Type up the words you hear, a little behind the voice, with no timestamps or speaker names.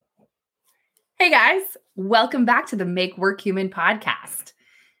Hey guys, welcome back to the Make Work Human podcast.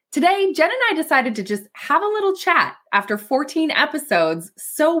 Today, Jen and I decided to just have a little chat after 14 episodes.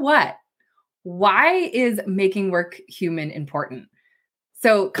 So what? Why is making work human important?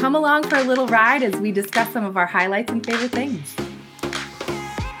 So come along for a little ride as we discuss some of our highlights and favorite things.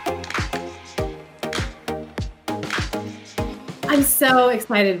 I'm so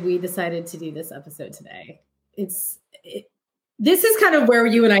excited we decided to do this episode today. This is kind of where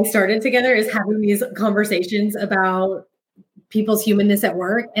you and I started together, is having these conversations about people's humanness at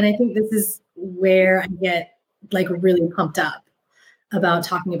work. And I think this is where I get really pumped up about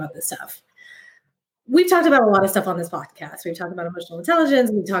talking about this stuff. We've talked about a lot of stuff on this podcast. We've talked about emotional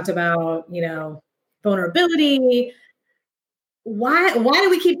intelligence. We've talked about, vulnerability. Why do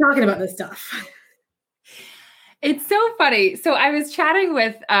we keep talking about this stuff? It's so funny. So I was chatting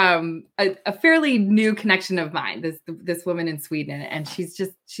with a fairly new connection of mine, this woman in Sweden, and she's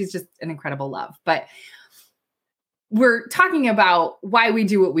just an incredible love. But we're talking about why we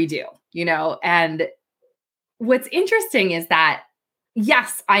do what we do, and what's interesting is that,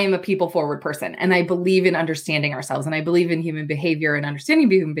 yes, I am a people forward person and I believe in understanding ourselves and I believe in human behavior and understanding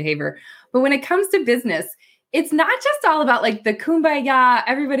human behavior. But when it comes to business, it's not just all about the kumbaya,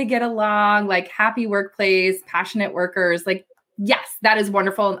 everybody get along, happy workplace, passionate workers. Yes, that is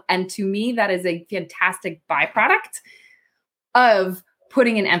wonderful. And to me, that is a fantastic byproduct of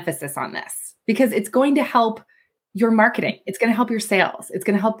putting an emphasis on this, because it's going to help your marketing. It's going to help your sales. It's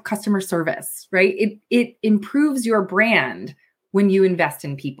going to help customer service, right? It improves your brand when you invest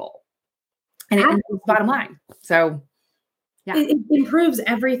in people, and it improves bottom line. So yeah, it improves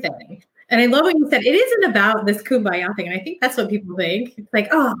everything. And I love what you said. It isn't about this kumbaya thing. And I think that's what people think. It's like,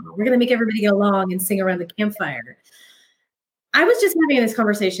 oh, we're going to make everybody get along and sing around the campfire. I was just having this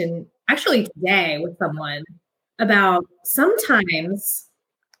conversation actually today with someone about sometimes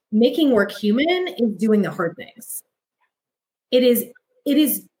making work human is doing the hard things. It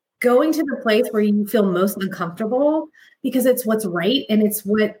is going to the place where you feel most uncomfortable because it's what's right and it's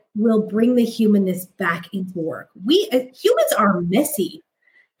what will bring the humanness back into work. We humans are messy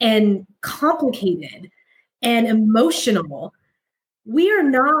and complicated and emotional. We are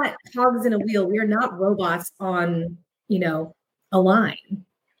not cogs in a wheel. We are not robots on, a line.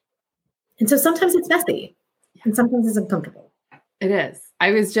 And so sometimes it's messy and sometimes it's uncomfortable. It is.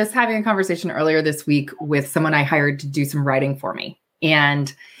 I was just having a conversation earlier this week with someone I hired to do some writing for me,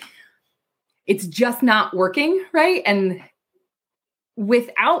 and it's just not working, right? And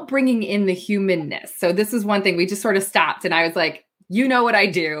without bringing in the humanness. So this is one thing we just sort of stopped, and I was like, you know what I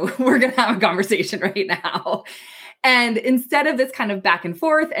do. We're going to have a conversation right now. And instead of this kind of back and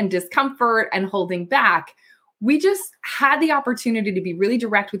forth and discomfort and holding back, we just had the opportunity to be really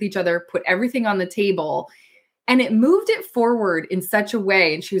direct with each other, put everything on the table, and it moved it forward in such a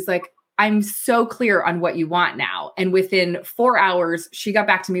way. And she was like, I'm so clear on what you want now. And within 4 hours, she got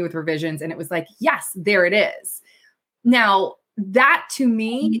back to me with revisions, and it was like, yes, there it is. Now, that to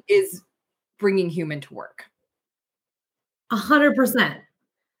me is bringing human to work. 100%.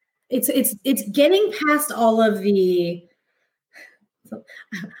 It's getting past all of the,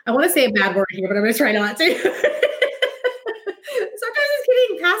 I want to say a bad word here, but I'm going to try not to. Sometimes it's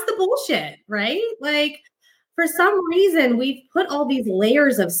getting past the bullshit, right? For some reason, we've put all these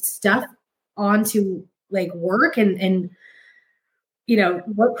layers of stuff onto work and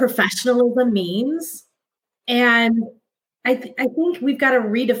what professionalism means. And I think we've got to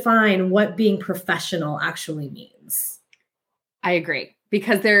redefine what being professional actually means. I agree,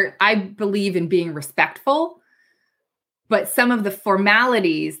 because I believe in being respectful, but some of the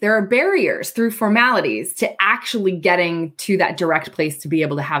formalities, there are barriers through formalities to actually getting to that direct place to be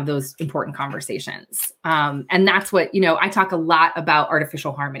able to have those important conversations. And that's what, I talk a lot about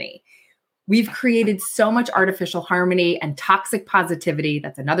artificial harmony. We've created so much artificial harmony and toxic positivity.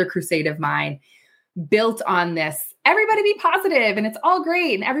 That's another crusade of mine, built on this, everybody be positive and it's all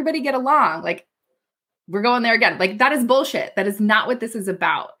great and everybody get along. We're going there again. That is bullshit. That is not what this is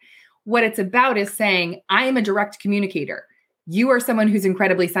about. What it's about is saying, I am a direct communicator. You are someone who's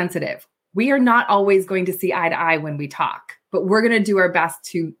incredibly sensitive. We are not always going to see eye to eye when we talk, but we're going to do our best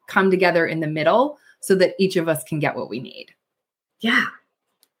to come together in the middle so that each of us can get what we need. Yeah.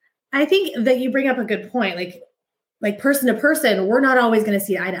 I think that you bring up a good point. Like person to person, we're not always going to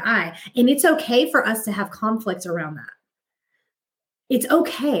see eye to eye. And it's okay for us to have conflicts around that. It's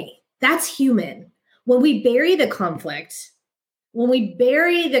okay. That's human. When we bury the conflict, when we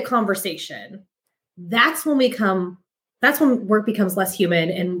bury the conversation, that's when work becomes less human.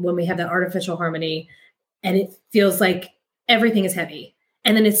 And when we have that artificial harmony and it feels like everything is heavy,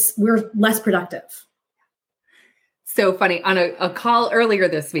 and then we're less productive. So funny. On a call earlier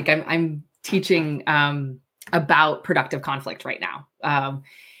this week, I'm teaching about productive conflict right now.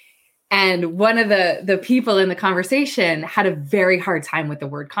 And one of the people in the conversation had a very hard time with the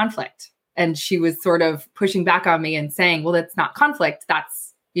word conflict. And she was sort of pushing back on me and saying, well, that's not conflict.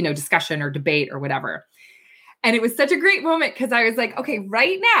 That's, discussion or debate or whatever. And it was such a great moment because I was like, okay,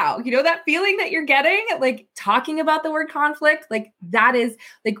 right now, that feeling that you're getting, like talking about the word conflict, like that is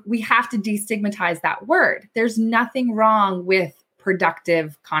like, we have to destigmatize that word. There's nothing wrong with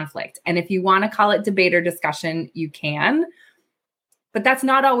productive conflict. And if you want to call it debate or discussion, you can, but that's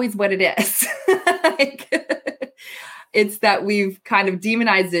not always what it is. It's that we've kind of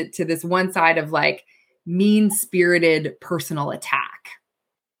demonized it to this one side of like mean-spirited personal attack.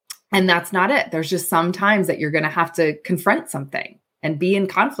 And that's not it. There's just some times that you're going to have to confront something and be in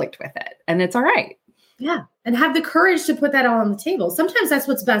conflict with it. And it's all right. Yeah. And have the courage to put that all on the table. Sometimes that's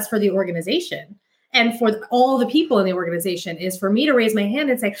what's best for the organization and for all the people in the organization is for me to raise my hand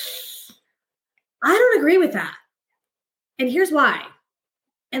and say, I don't agree with that. And here's why.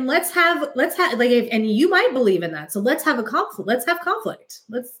 And let's have and you might believe in that. So let's have a conflict. Let's have conflict.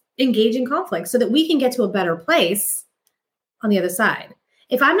 Let's engage in conflict so that we can get to a better place on the other side.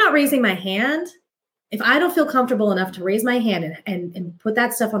 If I'm not raising my hand, if I don't feel comfortable enough to raise my hand and put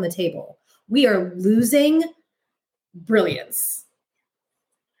that stuff on the table, we are losing brilliance.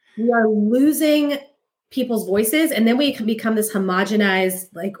 We are losing people's voices. And then we can become this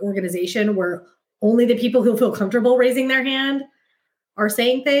homogenized like organization where only the people who feel comfortable raising their hand are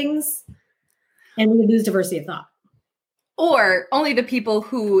saying things, and we lose diversity of thought. Or only the people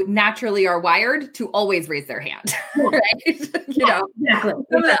who naturally are wired to always raise their hand, right? Exactly.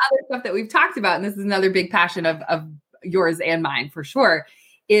 Some of the other stuff that we've talked about, and this is another big passion of yours and mine for sure,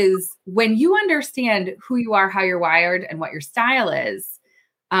 is when you understand who you are, how you're wired, and what your style is,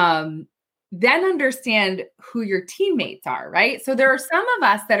 then understand who your teammates are, right? So there are some of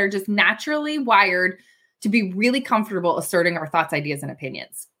us that are just naturally wired to be really comfortable asserting our thoughts, ideas, and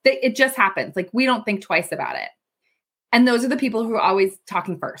opinions. It just happens. Like we don't think twice about it. And those are the people who are always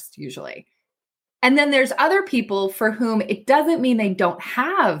talking first, usually. And then there's other people for whom it doesn't mean they don't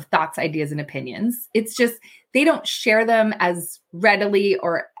have thoughts, ideas, and opinions. It's just they don't share them as readily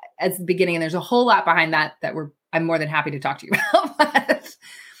or as the beginning. And there's a whole lot behind that I'm more than happy to talk to you about. But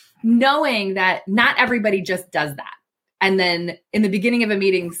knowing that not everybody just does that. And then in the beginning of a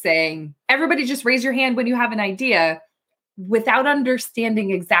meeting saying, everybody just raise your hand when you have an idea, without understanding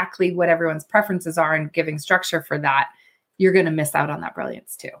exactly what everyone's preferences are and giving structure for that, you're going to miss out on that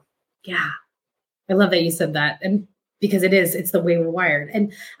brilliance too. Yeah. I love that you said that. And because it's the way we're wired.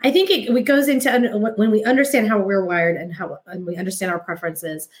 And I think it goes into when we understand how we're wired and we understand our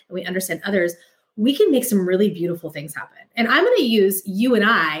preferences and we understand others, we can make some really beautiful things happen. And I'm going to use you and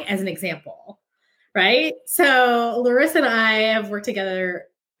I as an example, right? So Larissa and I have worked together.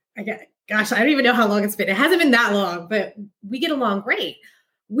 Gosh, I don't even know how long it's been. It hasn't been that long, but we get along great.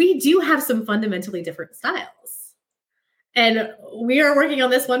 We do have some fundamentally different styles. And we are working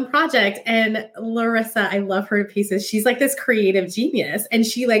on this one project, and Larissa, I love her to pieces. She's like this creative genius, and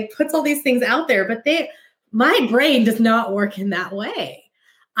she like puts all these things out there, but my brain does not work in that way.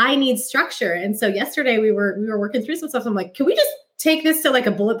 I need structure. And so yesterday we were working through some stuff. I'm like, can we just take this to like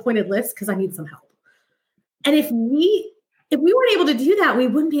a bullet pointed list? Because I need some help. And if we weren't able to do that, we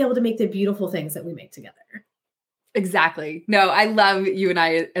wouldn't be able to make the beautiful things that we make together. Exactly. No, I love you and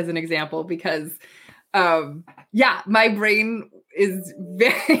I as an example because my brain is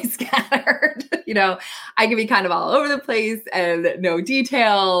very scattered. I can be kind of all over the place and no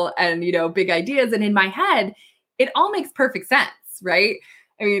detail and, big ideas. And in my head, it all makes perfect sense, right?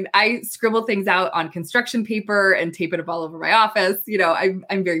 I mean, I scribble things out on construction paper and tape it up all over my office.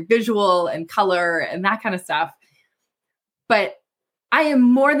 I'm very visual and color and that kind of stuff. But I am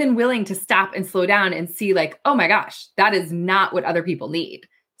more than willing to stop and slow down and see like, oh my gosh, that is not what other people need.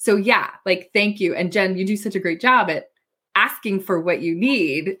 So yeah, like, thank you. And Jen, you do such a great job at asking for what you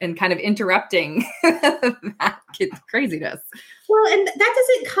need and kind of interrupting that kid's craziness. Well, and that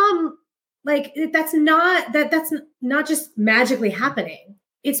doesn't come like, that's not just magically happening.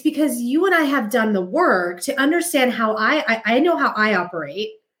 It's because you and I have done the work to understand how I know how I operate.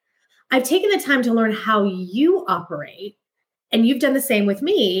 I've taken the time to learn how you operate, and you've done the same with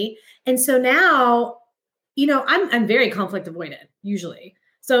me. And so now, I'm very conflict avoidant usually.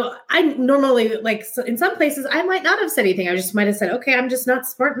 So I normally in some places I might not have said anything. I just might have said, okay, I'm just not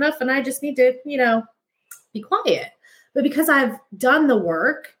smart enough and I just need to, be quiet. But because I've done the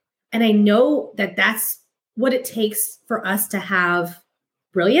work and I know that that's what it takes for us to have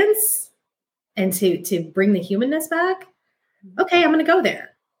brilliance and to bring the humanness back. Okay, I'm going to go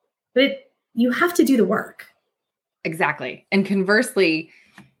there. But you have to do the work. Exactly. And conversely,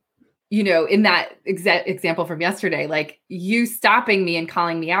 in that example from yesterday, like you stopping me and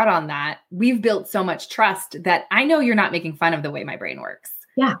calling me out on that, we've built so much trust that I know you're not making fun of the way my brain works.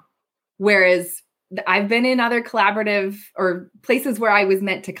 Yeah. Whereas I've been in other collaborative or places where I was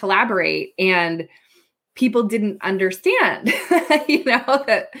meant to collaborate and people didn't understand,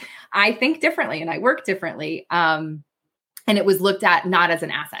 that I think differently and I work differently. And it was looked at not as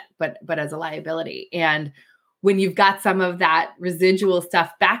an asset, but as a liability. And when you've got some of that residual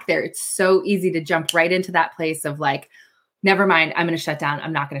stuff back there, it's so easy to jump right into that place of like, never mind, I'm going to shut down.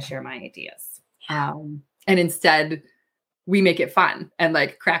 I'm not going to share my ideas. And instead we make it fun and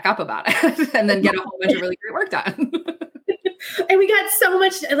like crack up about it and then get a whole bunch of really great work done. And we got so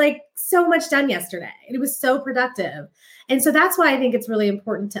much done yesterday. It was so productive. And so that's why I think it's really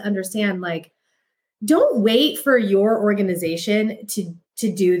important to understand, like, don't wait for your organization to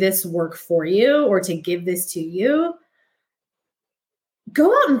do this work for you or to give this to you.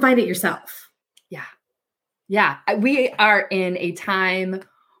 Go out and find it yourself. Yeah. Yeah. We are in a time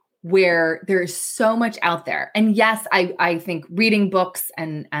where there's so much out there. And yes, I think reading books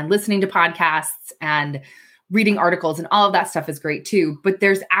and listening to podcasts and reading articles and all of that stuff is great too. But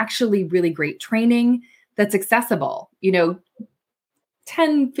there's actually really great training that's accessible.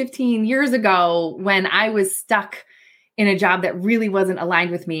 10, 15 years ago when I was stuck in a job that really wasn't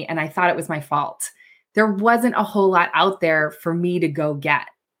aligned with me and I thought it was my fault, there wasn't a whole lot out there for me to go get.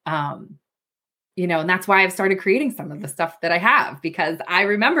 And that's why I've started creating some of the stuff that I have, because I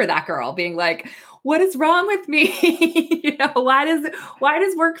remember that girl being like, what is wrong with me? Why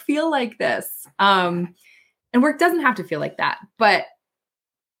does work feel like this? And work doesn't have to feel like that, but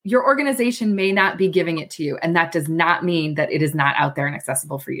your organization may not be giving it to you. And that does not mean that it is not out there and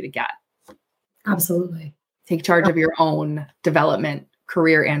accessible for you to get. Absolutely. Take charge of your own development,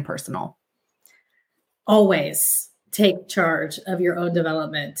 career and personal. Always take charge of your own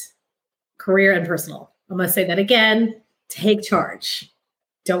development, career and personal. I'm going to say that again. Take charge.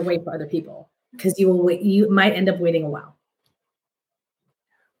 Don't wait for other people, because you might end up waiting a while.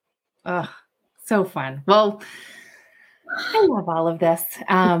 Oh, so fun. Well, I love all of this.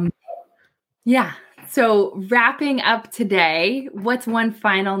 Yeah. So wrapping up today, what's one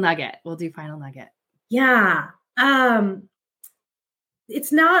final nugget? We'll do final nugget. Yeah.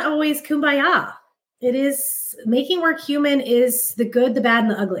 It's not always kumbaya. It is making work human is the good, the bad,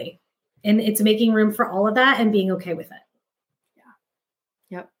 and the ugly. And it's making room for all of that and being okay with it. Yeah.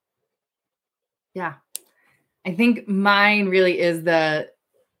 Yep. Yeah. I think mine really is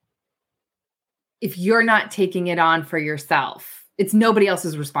if you're not taking it on for yourself, it's nobody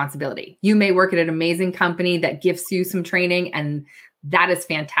else's responsibility. You may work at an amazing company that gives you some training, and that is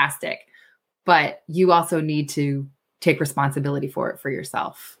fantastic. But you also need to take responsibility for it for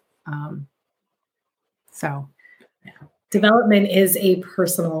yourself. Development is a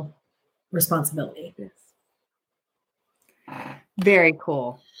personal responsibility. Yes. Very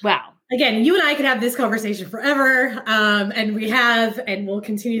cool. Wow. Again, you and I could have this conversation forever. And we have, and we'll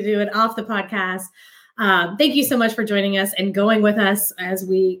continue to do it off the podcast. Thank you so much for joining us and going with us as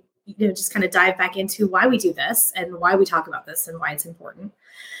we just kind of dive back into why we do this and why we talk about this and why it's important.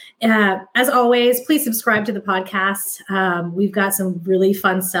 As always, please subscribe to the podcast. We've got some really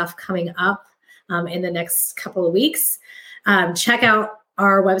fun stuff coming up in the next couple of weeks. Check out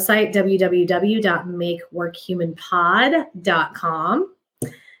our website, www.makeworkhumanpod.com.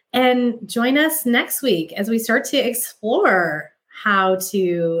 And join us next week as we start to explore how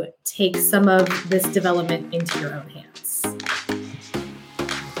to take some of this development into your own hands.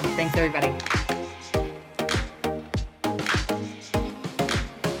 Thanks, everybody.